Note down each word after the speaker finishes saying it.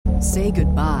Say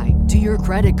goodbye to your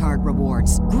credit card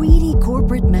rewards. Greedy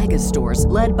corporate mega stores,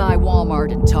 led by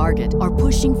Walmart and Target, are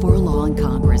pushing for a law in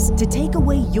Congress to take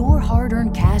away your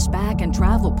hard-earned cash back and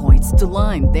travel points to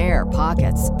line their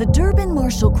pockets. The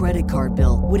Durbin-Marshall credit card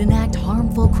bill would enact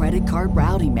harmful credit card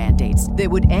routing mandates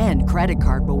that would end credit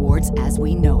card rewards as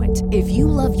we know it. If you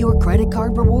love your credit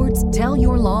card rewards, tell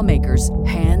your lawmakers,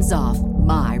 hands off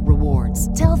my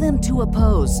rewards. Tell them to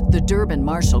oppose the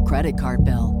Durbin-Marshall credit card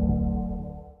bill.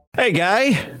 Hey,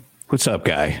 Guy. What's up,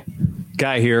 Guy?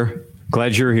 Guy here.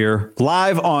 Glad you're here.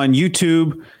 Live on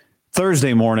YouTube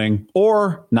Thursday morning,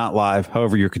 or not live,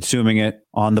 however you're consuming it,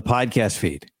 on the podcast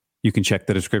feed. You can check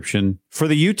the description for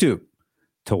the YouTube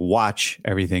to watch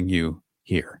everything you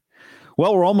hear.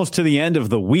 Well, we're almost to the end of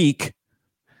the week,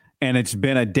 and it's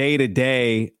been a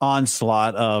day-to-day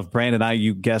onslaught of Brandon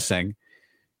Aiyuk guessing.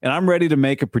 And I'm ready to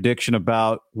make a prediction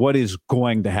about what is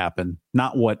going to happen,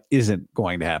 not what isn't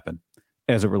going to happen,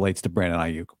 as it relates to Brandon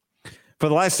Aiyuk. For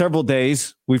the last several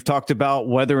days, we've talked about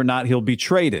whether or not he'll be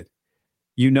traded.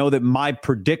 You know that my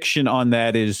prediction on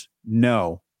that is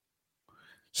no.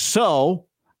 So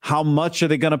how much are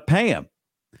they going to pay him?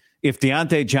 If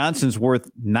Deontay Johnson's worth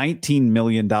 $19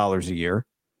 million a year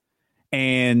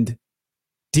and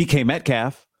DK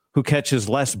Metcalf, who catches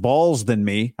less balls than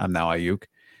me, I'm now Aiyuk,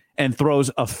 and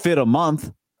throws a fit a month,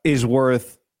 is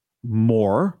worth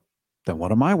more, then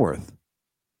what am I worth?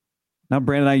 Now,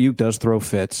 Brandon Aiyuk does throw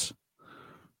fits,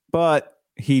 but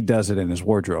he does it in his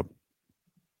wardrobe.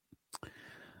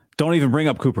 Don't even bring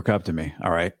up Cooper Kupp to me, all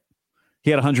right?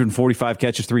 He had 145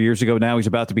 catches 3 years ago. Now he's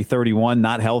about to be 31,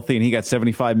 not healthy, and he got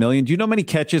 $75 million. Do you know how many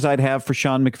catches I'd have for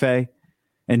Sean McVay?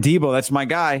 And Debo, that's my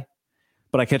guy,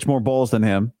 but I catch more balls than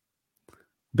him.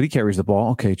 But he carries the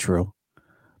ball. Okay, true.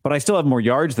 But I still have more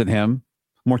yards than him,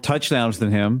 more touchdowns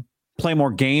than him, play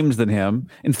more games than him.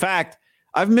 In fact,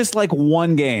 I've missed like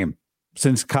one game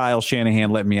since Kyle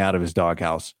Shanahan let me out of his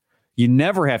doghouse. You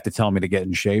never have to tell me to get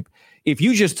in shape. If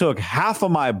you just took half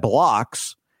of my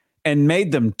blocks and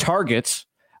made them targets,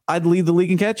 I'd lead the league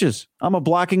in catches. I'm a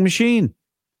blocking machine.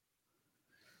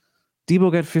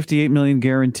 Debo got $58 million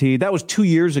guaranteed. That was 2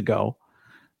 years ago.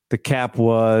 The cap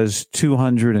was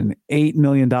 $208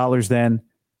 million then.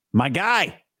 My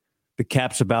guy, the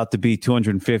cap's about to be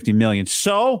 $250 million.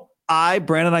 So I,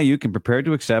 Brandon Aiyuk, am prepared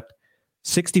to accept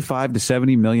 $65 to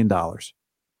 $70 million.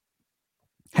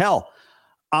 Hell,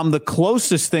 I'm the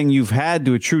closest thing you've had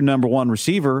to a true number one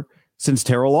receiver since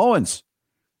Terrell Owens.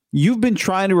 You've been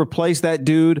trying to replace that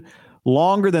dude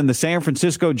longer than the San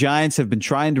Francisco Giants have been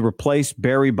trying to replace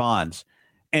Barry Bonds.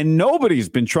 And nobody's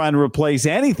been trying to replace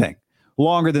anything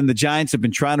longer than the Giants have been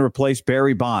trying to replace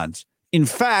Barry Bonds. In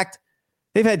fact,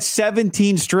 they've had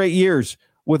 17 straight years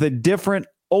with a different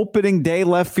opening day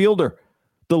left fielder.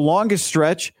 The longest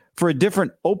stretch for a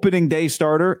different opening day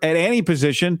starter at any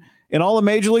position in all of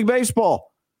Major League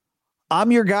Baseball.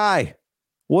 I'm your guy.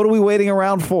 What are we waiting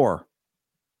around for?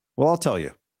 Well, I'll tell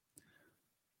you.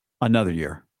 Another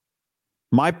year.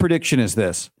 My prediction is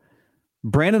this.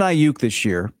 Brandon Aiyuk this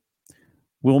year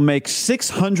will make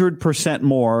 600%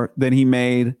 more than he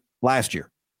made last year.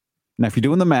 Now, if you're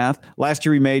doing the math, last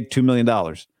year he made $2 million.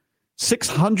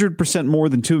 600% more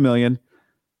than $2 million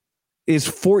is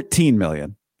 $14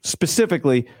 million.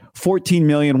 Specifically,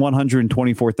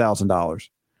 $14,124,000.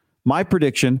 My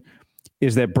prediction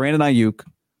is that Brandon Aiyuk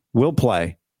will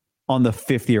play on the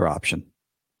fifth-year option.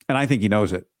 And I think he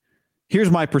knows it. Here's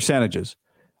my percentages.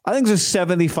 I think there's a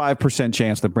 75%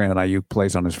 chance that Brandon Aiyuk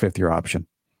plays on his fifth-year option.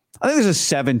 I think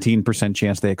there's a 17%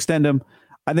 chance they extend him.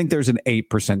 I think there's an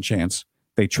 8% chance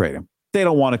they trade him. They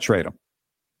don't want to trade him.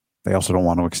 They also don't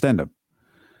want to extend him.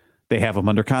 They have him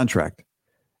under contract.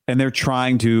 And they're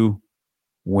trying to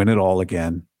win it all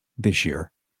again this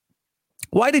year.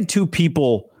 Why did two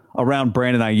people around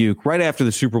Brandon Aiyuk right after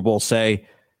the Super Bowl say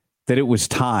that it was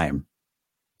time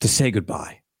to say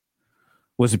goodbye?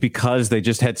 Was it because they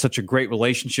just had such a great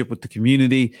relationship with the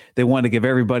community? They wanted to give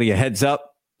everybody a heads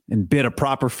up and bid a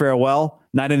proper farewell,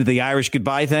 not into the Irish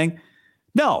goodbye thing?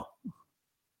 No,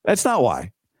 that's not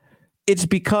why. It's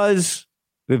because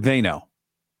they know.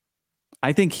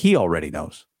 I think he already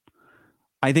knows.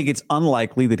 I think it's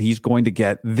unlikely that he's going to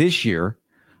get this year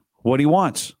what he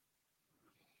wants.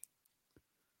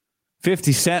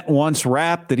 50 Cent once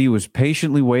rapped that he was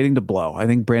patiently waiting to blow. I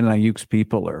think Brandon Aiyuk's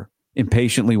people are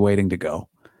impatiently waiting to go.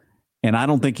 And I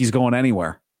don't think he's going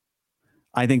anywhere.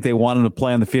 I think they want him to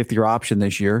play on the fifth-year option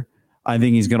this year. I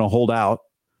think he's going to hold out.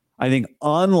 I think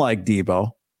unlike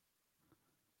Debo,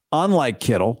 unlike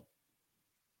Kittle,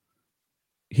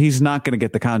 he's not going to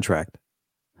get the contract.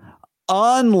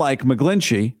 Unlike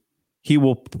McGlinchey, he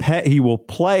will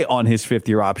play on his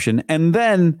fifth-year option, and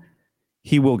then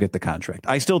he will get the contract.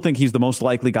 I still think he's the most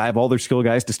likely guy of all their skill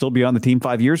guys to still be on the team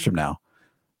 5 years from now.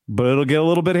 But it'll get a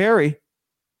little bit hairy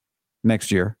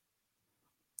next year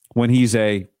when he's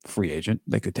a free agent.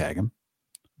 They could tag him.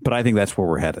 But I think that's where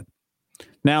we're headed.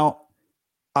 Now,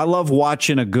 I love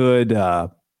watching a good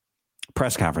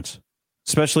press conference,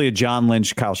 especially a John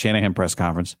Lynch, Kyle Shanahan press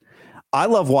conference. I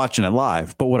love watching it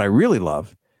live, but what I really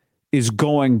love is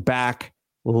going back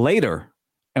later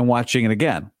and watching it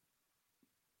again.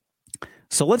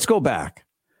 So let's go back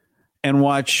and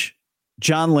watch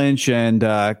John Lynch and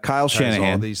Kyle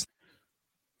Shanahan.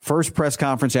 First press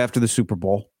conference after the Super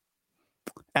Bowl.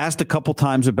 Asked a couple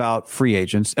times about free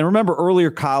agents. And remember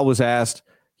earlier, Kyle was asked,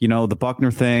 the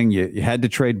Buckner thing, you had to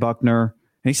trade Buckner.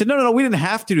 And he said, no, we didn't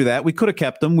have to do that. We could have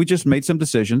kept him. We just made some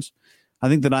decisions. I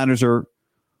think the Niners are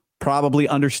probably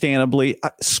understandably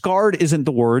scarred isn't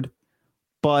the word,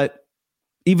 but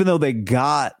even though they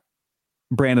got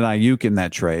Brandon Aiyuk in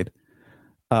that trade,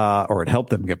 or it helped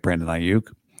them get Brandon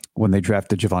Aiyuk when they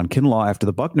drafted Javon Kinlaw after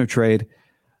the Buckner trade,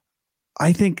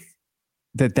 I think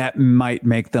that might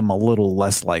make them a little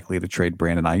less likely to trade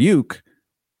Brandon Aiyuk.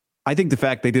 I think the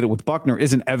fact they did it with Buckner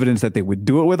isn't evidence that they would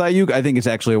do it with Aiyuk. I think it's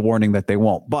actually a warning that they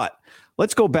won't. But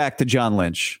let's go back to John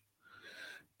Lynch.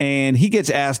 And he gets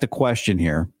asked a question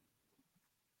here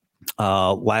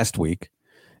last week.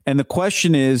 And the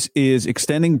question is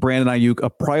extending Brandon Aiyuk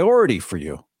a priority for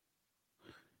you?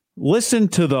 Listen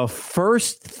to the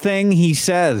first thing he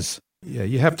says. Yeah,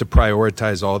 you have to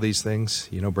prioritize all these things.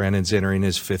 Brandon's entering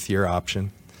his fifth-year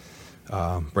option.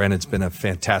 Brandon's been a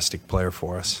fantastic player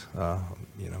for us.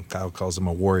 Kyle calls him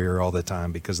a warrior all the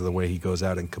time because of the way he goes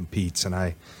out and competes,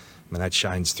 and that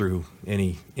shines through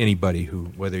anybody who,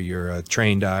 whether you're a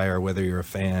trained eye or whether you're a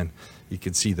fan, you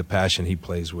can see the passion he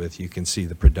plays with. You can see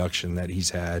the production that he's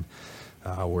had.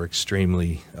 We're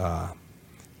extremely,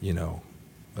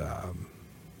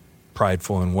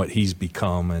 prideful in what he's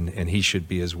become, and he should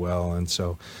be as well. And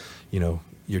so,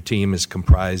 your team is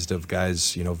comprised of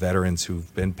guys, veterans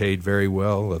who've been paid very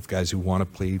well, of guys who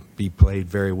want to be played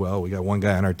very well. We got one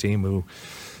guy on our team who,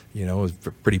 is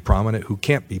pretty prominent, who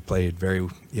can't be played very,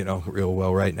 real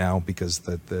well right now because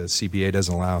the CBA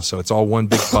doesn't allow. So it's all one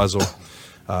big puzzle.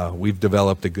 We've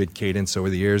developed a good cadence over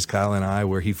the years, Kyle and I,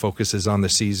 where he focuses on the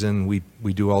season.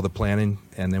 We do all the planning,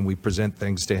 and then we present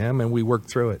things to him, and we work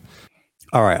through it.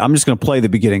 All right, I'm just going to play the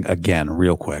beginning again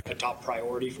real quick. A top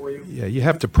priority for you? Yeah, you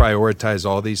have to prioritize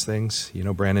all these things.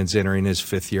 Brandon's entering his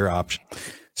fifth-year option.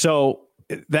 So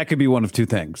that could be one of two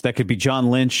things. That could be John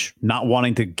Lynch not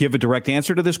wanting to give a direct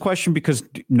answer to this question because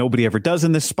nobody ever does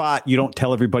in this spot. You don't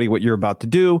tell everybody what you're about to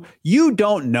do. You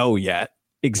don't know yet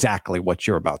exactly what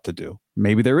you're about to do.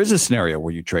 Maybe there is a scenario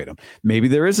where you trade him. Maybe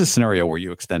there is a scenario where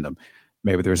you extend him.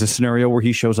 Maybe there's a scenario where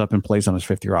he shows up and plays on his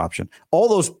fifth-year option. All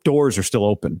those doors are still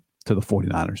open to the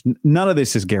 49ers. None of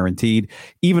this is guaranteed,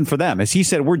 even for them. As he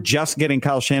said, we're just getting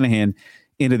Kyle Shanahan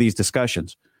into these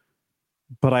discussions.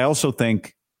 But I also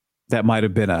think that might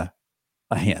have been a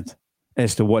hint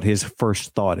as to what his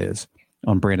first thought is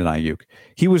on Brandon Aiyuk.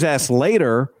 He was asked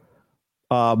later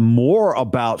more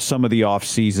about some of the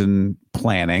offseason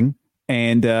planning,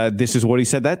 and this is what he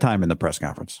said that time in the press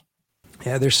conference.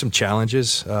 Yeah, there's some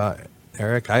challenges,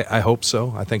 Eric. I hope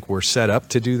so. I think we're set up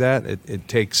to do that. It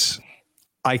takes...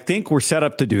 I think we're set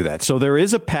up to do that. So there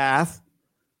is a path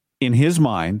in his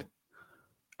mind,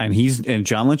 and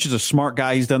John Lynch is a smart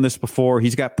guy. He's done this before.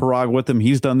 He's got Parag with him.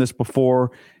 He's done this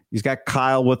before. He's got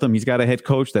Kyle with him. He's got a head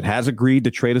coach that has agreed to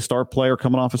trade a star player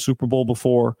coming off a Super Bowl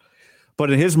before.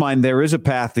 But in his mind, there is a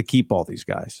path to keep all these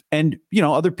guys. And,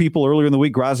 other people earlier in the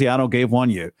week, Graziano gave one.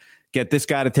 You get this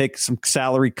guy to take some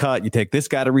salary cut. You take this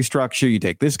guy to restructure. You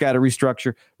take this guy to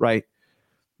restructure, right?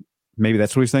 Maybe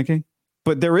that's what he's thinking.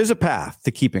 But there is a path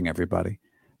to keeping everybody.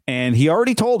 And he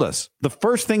already told us the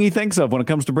first thing he thinks of when it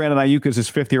comes to Brandon Aiyuk is his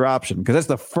fifth-year option, because that's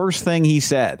the first thing he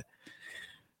said.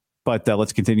 But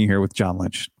let's continue here with John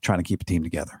Lynch trying to keep a team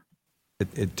together.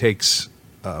 It takes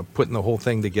putting the whole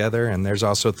thing together, and there's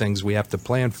also things we have to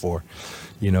plan for,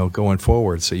 going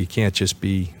forward. So you can't just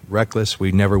be reckless.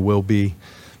 We never will be.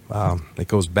 It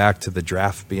goes back to the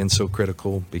draft being so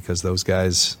critical because those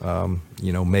guys,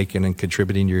 making and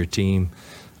contributing to your team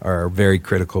are very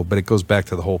critical, but it goes back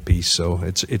to the whole piece. So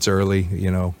it's early.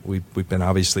 We've been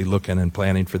obviously looking and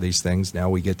planning for these things.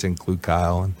 Now we get to include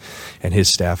Kyle and his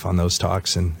staff on those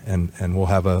talks, and we'll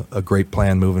have a great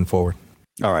plan moving forward.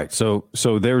 All right. So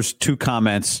there's two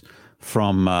comments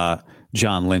from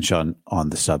John Lynch on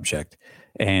the subject.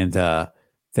 And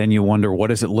then you wonder, what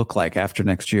does it look like after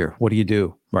next year? What do you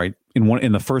do, right?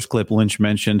 In the first clip, Lynch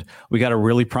mentioned we got a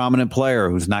really prominent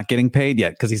player who's not getting paid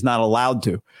yet because he's not allowed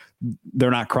to. They're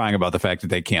not crying about the fact that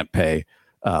they can't pay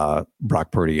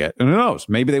Brock Purdy yet. And who knows?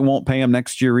 Maybe they won't pay him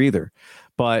next year either.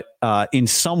 But in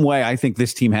some way, I think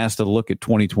this team has to look at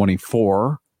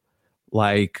 2024.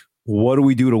 Like, what do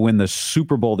we do to win the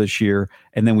Super Bowl this year?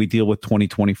 And then we deal with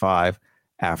 2025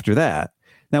 after that.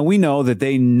 Now, we know that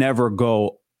they never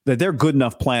go, that they're good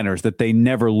enough planners that they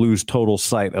never lose total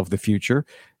sight of the future.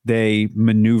 They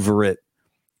maneuver it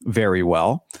very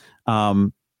well.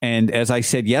 And as I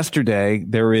said yesterday,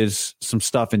 there is some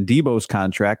stuff in Debo's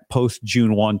contract post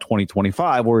June 1,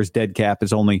 2025, where his dead cap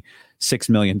is only $6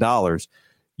 million.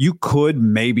 You could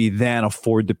maybe then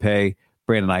afford to pay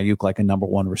Brandon Aiyuk like a number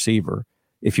one receiver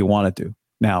if you wanted to.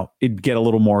 Now, it'd get a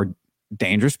little more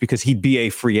dangerous because he'd be a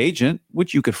free agent,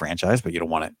 which you could franchise, but you don't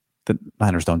want it. The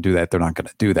Niners don't do that. They're not going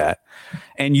to do that.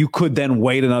 And you could then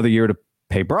wait another year to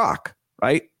pay Brock,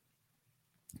 right?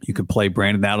 You could play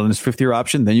Brandon out on his fifth-year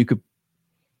option. Then you could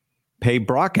play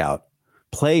Brock out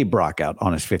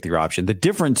on his fifth-year option. The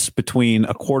difference between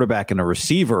a quarterback and a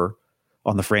receiver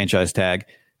on the franchise tag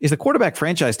is the quarterback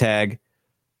franchise tag,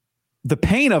 the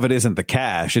pain of it isn't the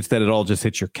cash. It's that it all just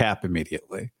hits your cap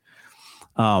immediately.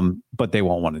 But they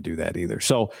won't want to do that either.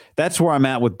 So that's where I'm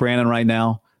at with Brandon right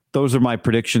now. Those are my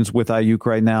predictions with Aiyuk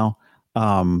right now.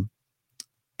 And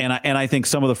I think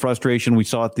some of the frustration we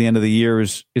saw at the end of the year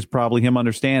is probably him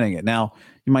understanding it. Now,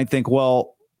 you might think,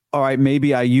 well, all right, maybe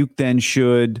Aiyuk then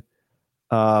should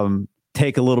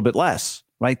take a little bit less,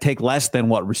 right? Take less than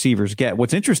what receivers get.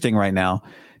 What's interesting right now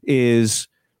is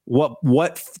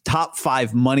what top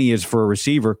five money is for a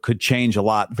receiver could change a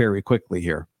lot very quickly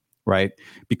here, right?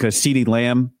 Because CeeDee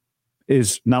Lamb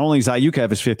is not only does Aiyuk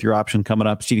have his fifth-year option coming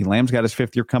up, CeeDee Lamb's got his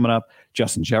fifth year coming up.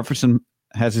 Justin Jefferson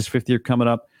has his fifth year coming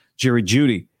up. Jerry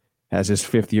Jeudy has his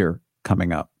fifth year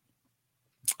coming up.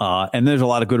 And there's a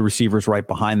lot of good receivers right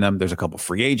behind them. There's a couple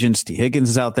free agents. T. Higgins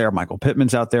is out there. Michael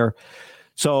Pittman's out there.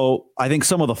 So I think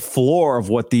some of the floor of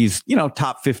what these,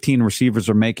 top 15 receivers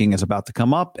are making is about to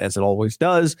come up, as it always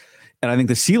does. And I think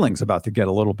the ceiling's about to get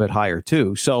a little bit higher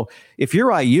too. So if you're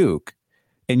Aiyuk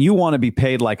and you want to be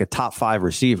paid like a top five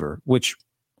receiver, which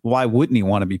why wouldn't he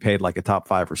want to be paid like a top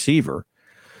five receiver?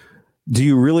 Do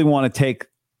you really want to take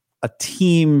a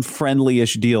team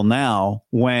friendly-ish deal now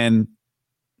when,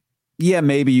 yeah,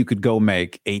 maybe you could go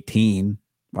make 18,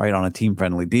 right, on a team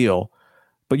friendly deal,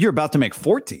 but you're about to make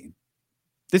 14.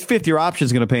 This fifth year option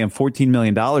is going to pay him $14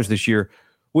 million this year,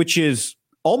 which is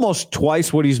almost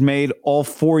twice what he's made all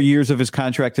 4 years of his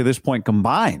contract to this point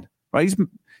combined, right? He's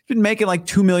been making like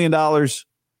 $2 million a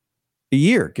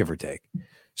year, give or take.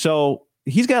 So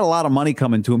he's got a lot of money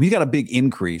coming to him. He's got a big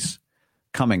increase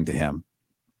coming to him.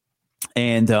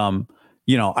 And,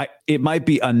 it might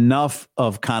be enough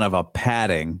of kind of a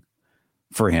padding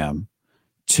for him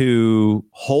to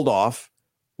hold off,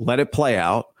 let it play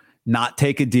out, not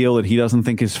take a deal that he doesn't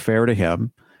think is fair to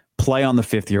him, play on the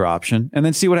fifth-year option, and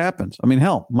then see what happens. I mean,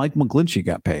 hell, Mike McGlinchey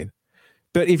got paid.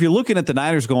 But if you're looking at the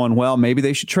Niners going, well, maybe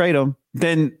they should trade him,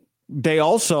 then they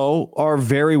also are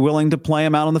very willing to play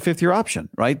him out on the fifth-year option,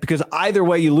 right? Because either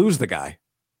way, you lose the guy.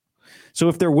 So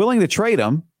if they're willing to trade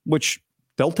him, which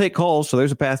they'll take calls, so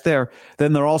there's a path there,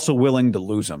 then they're also willing to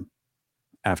lose him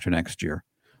after next year.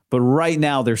 But right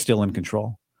now, they're still in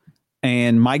control.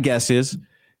 And my guess is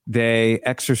they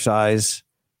exercise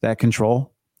that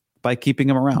control by keeping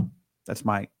him around. That's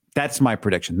my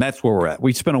prediction. That's where we're at.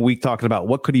 We spent a week talking about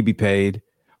what could he be paid?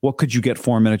 What could you get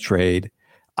for him in a trade?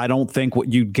 I don't think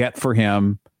what you get for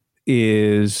him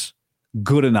is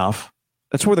good enough.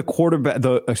 That's where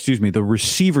the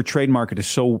receiver trade market is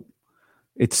so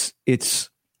it's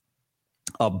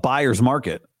a buyer's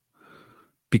market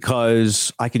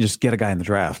because I can just get a guy in the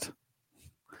draft.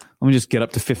 Let me just get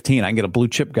up to 15. I can get a blue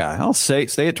chip guy. I'll stay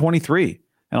at 23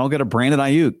 and I'll get a Brandon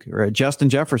Aiyuk or a Justin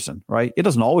Jefferson, right? It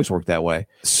doesn't always work that way.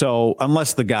 So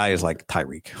unless the guy is like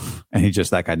Tyreek and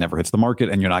that guy never hits the market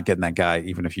and you're not getting that guy,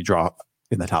 even if you draw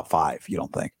in the top five, you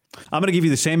don't think. I'm going to give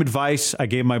you the same advice I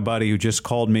gave my buddy who just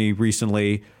called me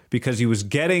recently because he was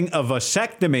getting a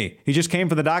vasectomy. He just came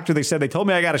from the doctor. They told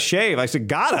me I got to shave. I said,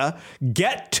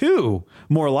 get two,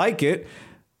 more like it.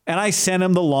 And I sent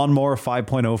him the Lawnmower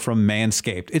 5.0 from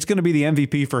Manscaped. It's going to be the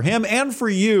MVP for him and for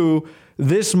you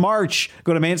this March.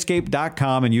 Go to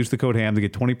manscaped.com and use the code HAM to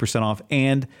get 20% off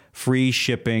and free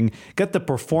shipping. Get the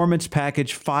Performance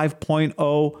Package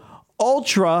 5.0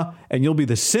 Ultra, and you'll be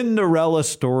the Cinderella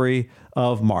story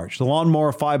of March. The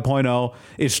Lawnmower 5.0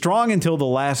 is strong until the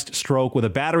last stroke with a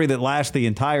battery that lasts the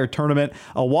entire tournament,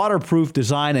 a waterproof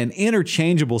design, and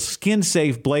interchangeable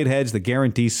skin-safe blade heads that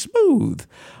guarantee smooth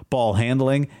ball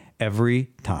handling every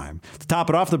time. To top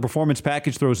it off, the Performance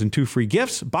Package throws in 2 free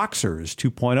gifts, Boxers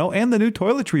 2.0, and the new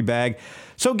toiletry bag.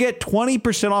 So get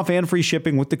 20% off and free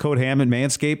shipping with the code HAM at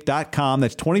manscaped.com.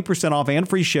 That's 20% off and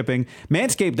free shipping.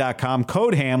 Manscaped.com,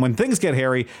 code HAM. When things get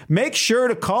hairy, make sure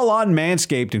to call on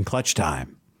Manscaped in clutch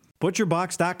time.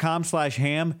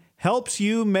 ButcherBox.com/ham helps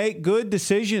you make good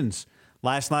decisions.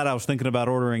 Last night I was thinking about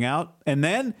ordering out, and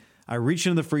then I reached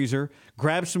into the freezer,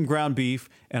 grabbed some ground beef,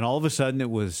 and all of a sudden it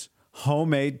was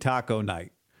homemade taco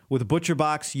night. With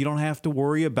ButcherBox, you don't have to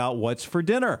worry about what's for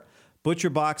dinner.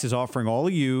 ButcherBox is offering all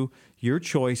of you your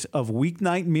choice of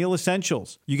weeknight meal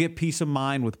essentials. You get peace of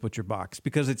mind with ButcherBox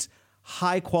because it's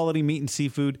high-quality meat and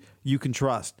seafood you can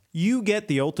trust. You get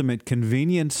the ultimate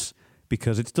convenience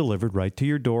because it's delivered right to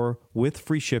your door with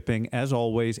free shipping, as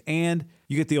always, and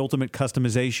you get the ultimate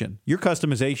customization. Your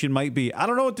customization might be, I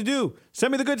don't know what to do.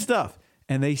 Send me the good stuff.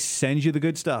 And they send you the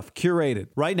good stuff, curated.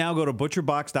 Right now, go to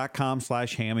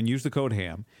butcherbox.com/ham and use the code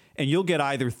HAM, and you'll get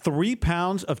either 3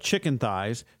 pounds of chicken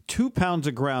thighs, 2 pounds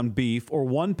of ground beef, or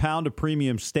 1 pound of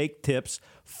premium steak tips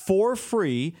for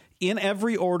free in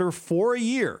every order for a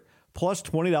year, plus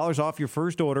 $20 off your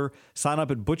first order. Sign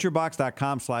up at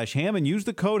butcherbox.com/ham and use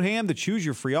the code HAM to choose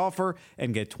your free offer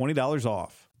and get $20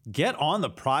 off. Get on the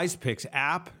Prize Picks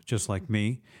app, just like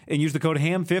me, and use the code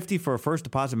HAM50 for a first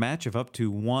deposit match of up to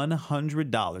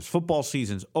 $100. Football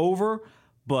season's over,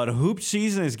 but hoop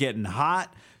season is getting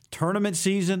hot. Tournament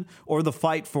season or the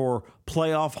fight for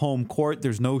playoff home court,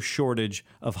 there's no shortage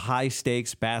of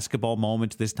high-stakes basketball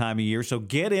moments this time of year. So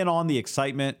get in on the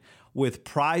excitement with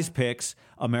Prize Picks,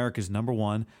 America's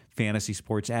 #1 fantasy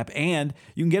sports app. And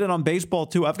you can get it on baseball,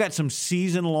 too. I've got some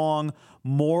season-long,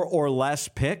 more or less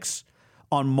picks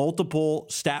on multiple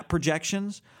stat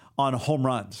projections on home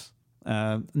runs.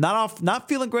 Not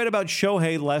feeling great about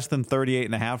Shohei less than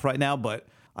 38.5 right now, but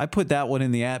I put that one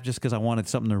in the app just because I wanted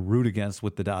something to root against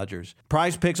with the Dodgers.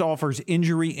 Prize Picks offers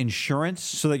injury insurance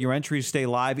so that your entries stay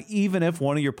live even if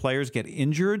one of your players get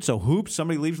injured. So hoops,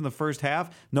 somebody leaves in the first half,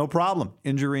 no problem,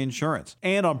 injury insurance.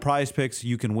 And on Prize Picks,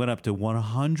 you can win up to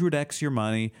 100x your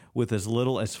money with as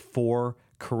little as 4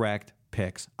 correct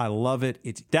picks. I love it.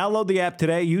 Download the app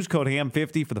today. Use code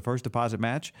HAM50 for the first deposit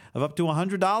match of up to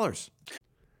 $100.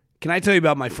 Can I tell you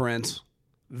about my friends?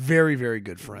 Very, very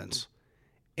good friends.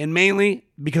 And mainly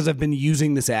because I've been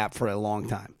using this app for a long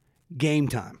time. Game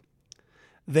Time.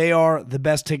 They are the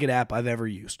best ticket app I've ever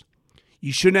used.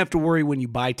 You shouldn't have to worry when you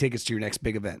buy tickets to your next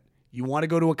big event. You want to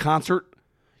go to a concert?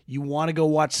 You want to go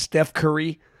watch Steph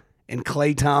Curry and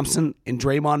Klay Thompson and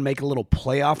Draymond make a little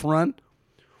playoff run?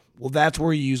 Well, that's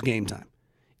where you use Game Time.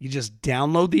 You just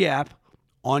download the app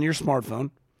on your smartphone,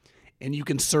 and you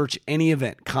can search any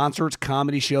event, concerts,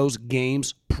 comedy shows,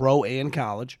 games, pro and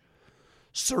college.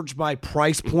 Search by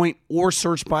price point or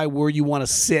search by where you want to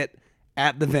sit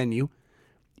at the venue.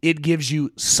 It gives you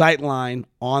sightline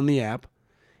on the app,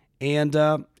 and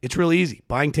it's really easy.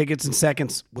 Buying tickets in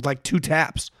seconds with like 2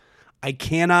 taps. I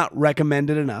cannot recommend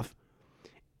it enough.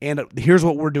 And here's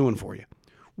what we're doing for you.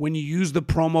 When you use the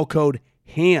promo code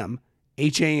HAM,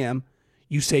 H-A-M,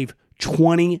 you save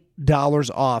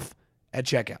 $20 off at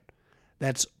checkout.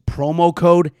 That's promo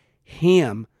code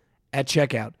HAM at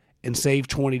checkout and save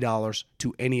 $20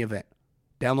 to any event.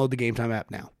 Download the Game Time app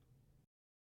now.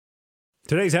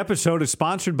 Today's episode is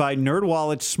sponsored by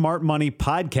NerdWallet's Smart Money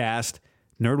Podcast.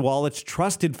 NerdWallet's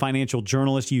trusted financial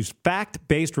journalists use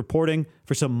fact-based reporting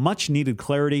for some much-needed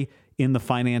clarity in the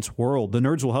finance world. The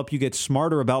nerds will help you get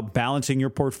smarter about balancing your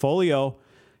portfolio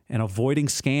and avoiding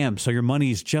scams so your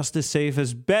money is just as safe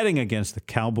as betting against the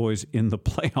Cowboys in the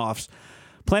playoffs.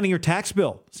 Planning your tax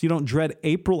bill so you don't dread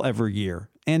April every year.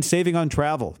 And saving on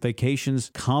travel.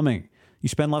 Vacations coming. You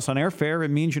spend less on airfare.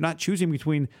 It means you're not choosing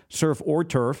between surf or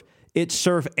turf. It's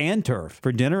surf and turf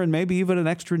for dinner and maybe even an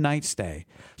extra night stay.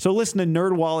 So listen to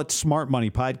NerdWallet's Smart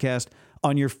Money Podcast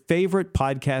on your favorite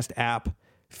podcast app.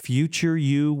 Future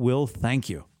you will thank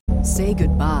you. Say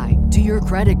goodbye to your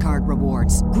credit card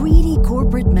rewards. Greedy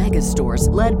corporate mega stores,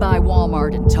 led by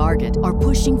Walmart and Target, are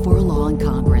pushing for a law in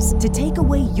Congress to take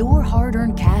away your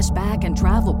hard-earned cash back and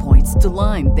travel points to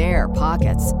line their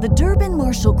pockets. The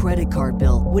Durbin-Marshall credit card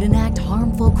bill would enact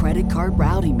harmful credit card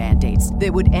routing mandates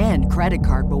that would end credit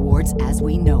card rewards as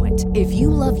we know it. If you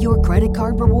love your credit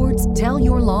card rewards, tell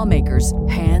your lawmakers,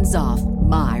 hands off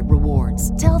my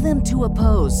rewards. Tell them to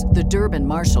oppose the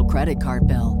Durbin-Marshall credit card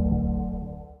bill.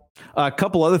 A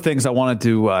couple other things I wanted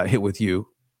to hit with you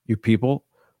people,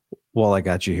 while I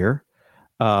got you here.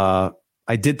 I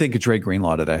did think of Dre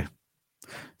Greenlaw today.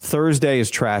 Thursday is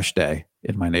trash day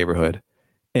in my neighborhood,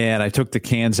 and I took the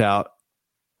cans out.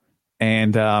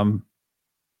 And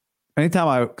anytime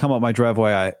I come up my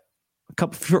driveway,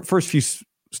 first few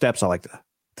steps. I like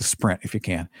to sprint if you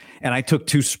can. And I took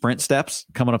 2 sprint steps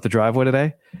coming up the driveway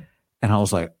today. And I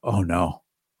was like, oh no.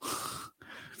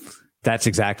 That's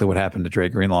exactly what happened to Dre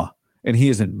Greenlaw. And he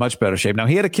is in much better shape. Now,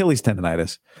 he had Achilles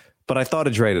tendonitis, but I thought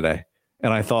of Dre today.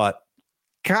 And I thought,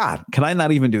 God, can I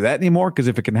not even do that anymore? Because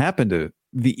if it can happen to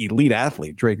the elite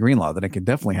athlete, Dre Greenlaw, then it can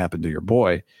definitely happen to your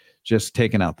boy just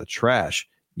taking out the trash.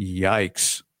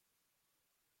 Yikes.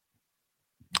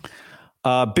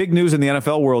 Big news in the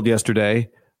NFL world yesterday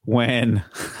when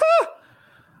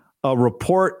a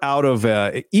report out of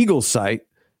Eagles site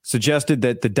suggested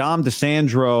that the Dom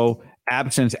DeSandro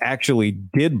absence actually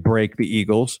did break the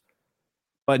Eagles,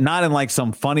 but not in like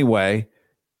some funny way,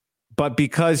 but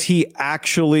because he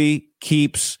actually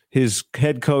keeps his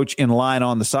head coach in line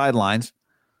on the sidelines.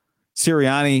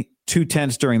 Sirianni 2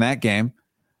 tenths during that game.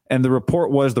 And the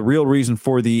report was the real reason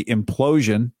for the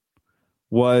implosion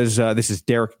was, this is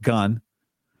Derek Gunn,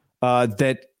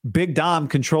 that Big Dom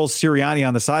controls Sirianni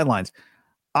on the sidelines.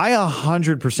 I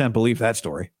 100% believe that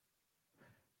story.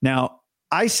 Now,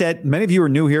 I said, many of you are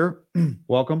new here.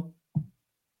 Welcome.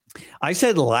 I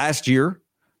said last year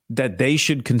that they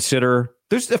should consider,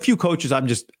 there's a few coaches I'm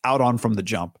just out on from the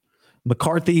jump.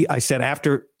 McCarthy, I said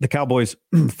after the Cowboys'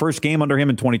 first game under him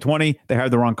in 2020, they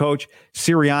hired the wrong coach.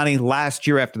 Sirianni last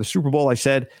year after the Super Bowl, I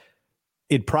said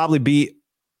it'd probably be,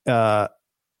 it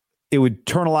would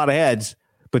turn a lot of heads,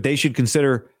 but they should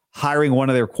consider hiring one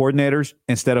of their coordinators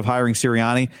instead of hiring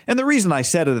Sirianni. And the reason I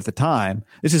said it at the time,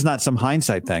 this is not some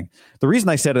hindsight thing. The reason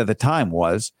I said it at the time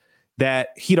was that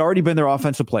he'd already been their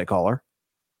offensive play caller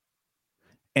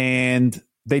and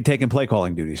they'd taken play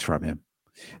calling duties from him.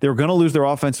 They were going to lose their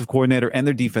offensive coordinator and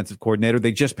their defensive coordinator.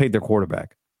 They just paid their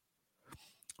quarterback.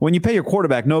 When you pay your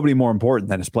quarterback, nobody more important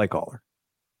than his play caller.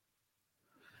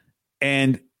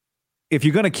 And if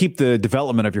you're going to keep the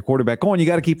development of your quarterback going, you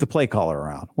got to keep the play caller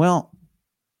around. Well,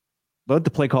 let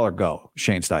the play caller go,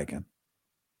 Shane Steichen.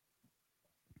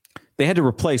 They had to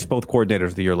replace both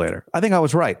coordinators the year later. I think I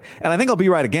was right. And I think I'll be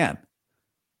right again.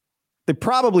 They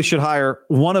probably should hire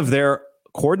one of their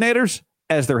coordinators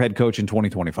as their head coach in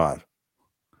 2025.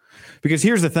 Because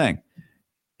here's the thing.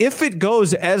 If it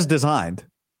goes as designed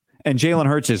and Jalen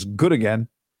Hurts is good again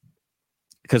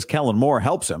because Kellen Moore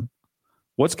helps him,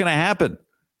 what's going to happen?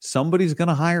 Somebody's going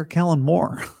to hire Kellen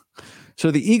Moore.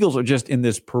 So the Eagles are just in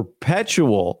this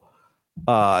perpetual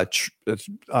little,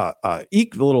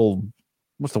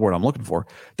 what's the word I'm looking for?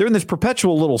 They're in this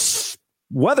perpetual little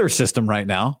weather system right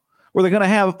now where they're going to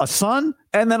have a sun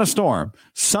and then a storm,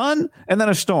 sun and then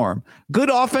a storm. Good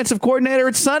offensive coordinator.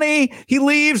 It's sunny. He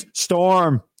leaves.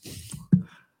 Storm.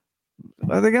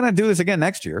 Are they going to do this again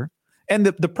next year? And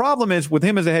the problem is with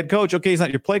him as a head coach, okay, he's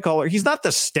not your play caller. He's not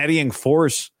the steadying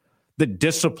force, the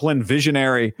disciplined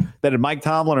visionary that Mike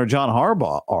Tomlin or John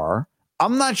Harbaugh are.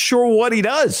 I'm not sure what he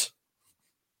does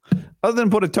other than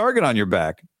put a target on your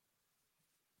back.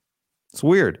 It's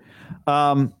weird.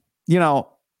 I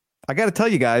got to tell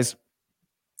you guys,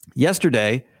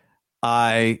 yesterday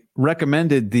I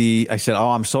recommended I said,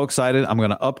 I'm so excited. I'm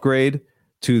going to upgrade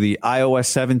to the iOS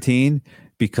 17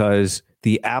 because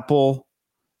the Apple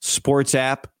Sports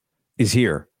app is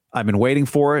here. I've been waiting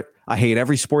for it. I hate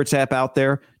every sports app out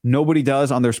there. Nobody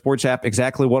does on their sports app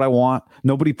exactly what I want.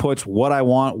 Nobody puts what I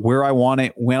want, where I want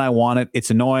it, when I want it. It's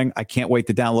annoying. I can't wait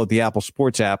to download the Apple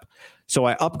Sports app. So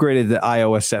I upgraded to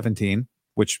iOS 17,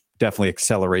 which definitely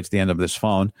accelerates the end of this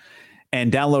phone,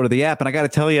 and downloaded the app. And I got to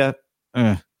tell you,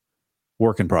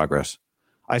 work in progress.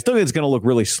 I still think it's going to look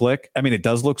really slick. I mean, it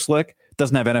does look slick. It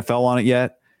doesn't have NFL on it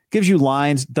yet. Gives you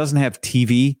lines. Doesn't have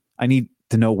TV. I need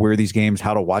to know where these games,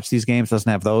 how to watch these games.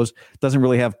 Doesn't have those. Doesn't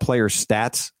really have player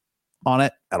stats on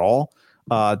it at all.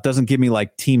 Doesn't give me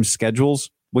like team schedules,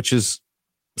 which is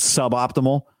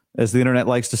suboptimal, as the internet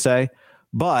likes to say.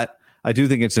 But I do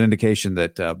think it's an indication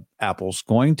that Apple's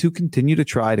going to continue to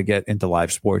try to get into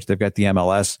live sports. They've got the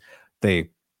MLS.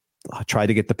 They tried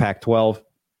to get the Pac-12.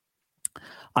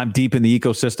 I'm deep in the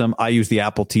ecosystem. I use the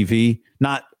Apple TV,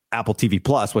 not Apple TV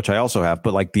Plus, which I also have,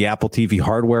 but like the Apple TV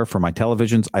hardware for my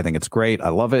televisions. I think it's great. I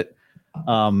love it.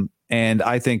 And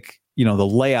I think, the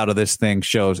layout of this thing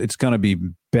shows it's going to be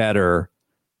better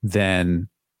than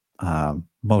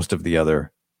most of the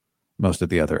other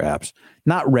apps.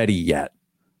 Not ready yet,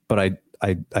 but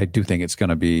I do think it's going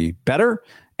to be better.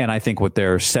 And I think what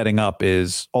they're setting up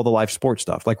is all the live sports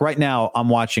stuff. Like right now, I'm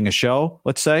watching a show.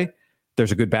 Let's say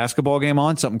there's a good basketball game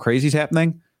on, something crazy's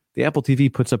happening. The Apple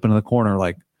TV puts up into the corner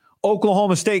like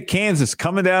Oklahoma State, Kansas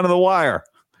coming down to the wire.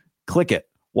 Click it,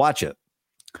 watch it.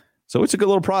 So it's a good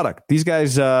little product. These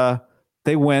guys,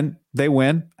 they win.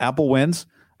 Apple wins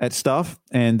at stuff,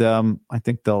 and I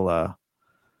think they'll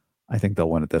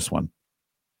win at this one.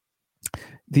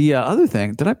 The other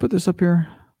thing, did I put this up here?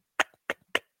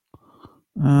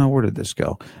 Where did this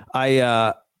go?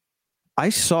 I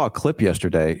saw a clip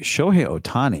yesterday, Shohei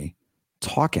Ohtani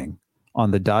talking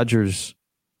on the Dodgers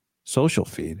social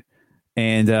feed.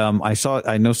 And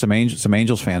I know some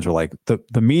Angels fans are like,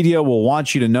 the media will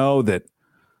want you to know that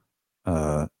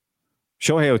Shohei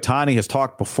Ohtani has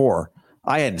talked before.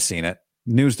 I hadn't seen it.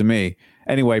 News to me.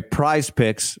 Anyway,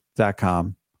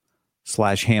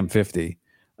 prizepicks.com/ham50.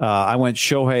 I went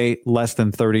Shohei less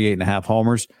than 38.5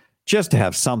 homers just to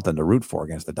have something to root for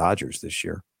against the Dodgers this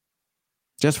year.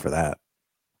 Just for that.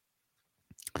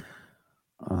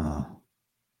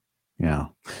 Yeah.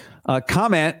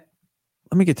 Comment.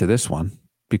 Let me get to this one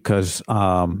because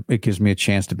it gives me a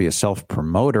chance to be a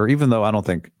self-promoter, even though I don't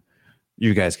think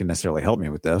you guys can necessarily help me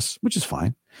with this, which is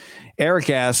fine.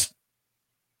 Eric asked,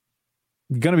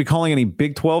 going to be calling any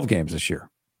Big 12 games this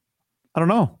year? I don't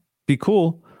know. Be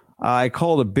cool. I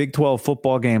called a Big 12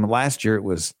 football game last year. It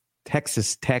was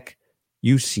Texas Tech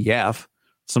UCF.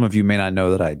 Some of you may not know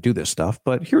that I do this stuff,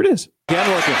 but here it is. Again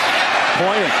looking,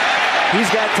 pointing. He's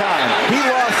got time. He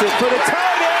lost it for the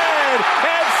tight end,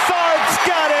 and Tharp's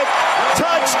got it.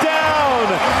 Touchdown,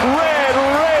 Red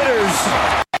Raiders.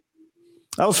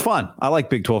 That was fun. I like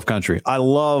Big 12 country. I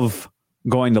love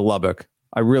going to Lubbock.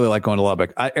 I really like going to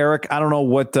Lubbock. Eric, I don't know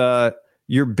what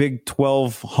your Big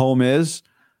 12 home is,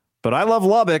 but I love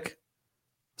Lubbock.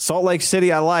 Salt Lake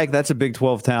City, I like. That's a Big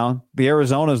 12 town. The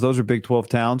Arizonas, those are Big 12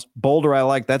 towns. Boulder, I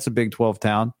like. That's a Big 12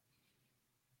 town.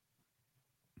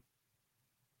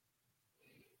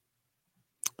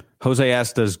 Jose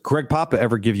asked, does Greg Papa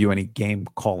ever give you any game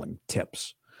calling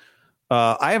tips?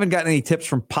 I haven't gotten any tips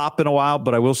from Pop in a while,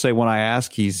 but I will say when I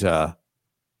ask, he's always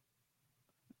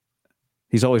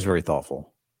very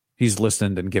thoughtful. He's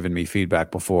listened and given me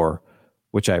feedback before,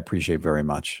 which I appreciate very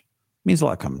much. It means a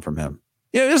lot coming from him.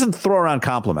 Yeah, he doesn't throw around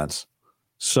compliments.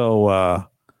 So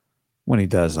when he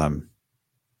does, I'm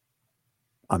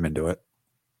into it.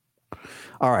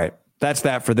 All right. That's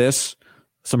that for this.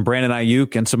 Some Brandon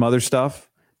Aiyuk and some other stuff.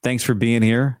 Thanks for being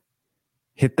here.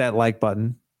 Hit that like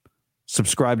button.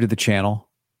 Subscribe to the channel.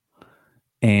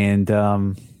 And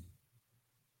I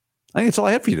think that's all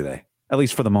I have for you today, at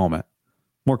least for the moment.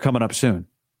 More coming up soon.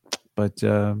 But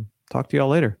talk to y'all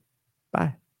later.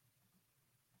 Bye.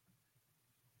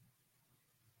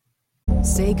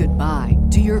 Say goodbye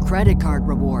to your credit card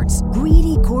rewards.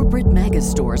 Greedy corporate mega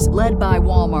stores, led by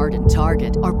Walmart and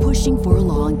Target, are pushing for a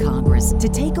law in Congress to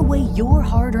take away your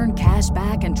hard-earned cash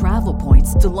back and travel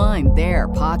points to line their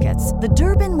pockets. The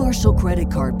Durbin-Marshall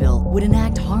credit card bill would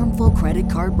enact harmful credit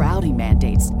card routing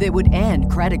mandates that would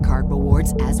end credit card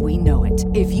rewards as we know it.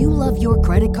 If you love your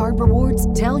credit card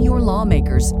rewards, tell your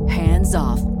lawmakers, hands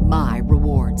off my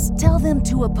rewards. Tell them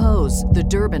to oppose the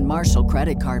Durbin-Marshall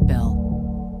credit card bill.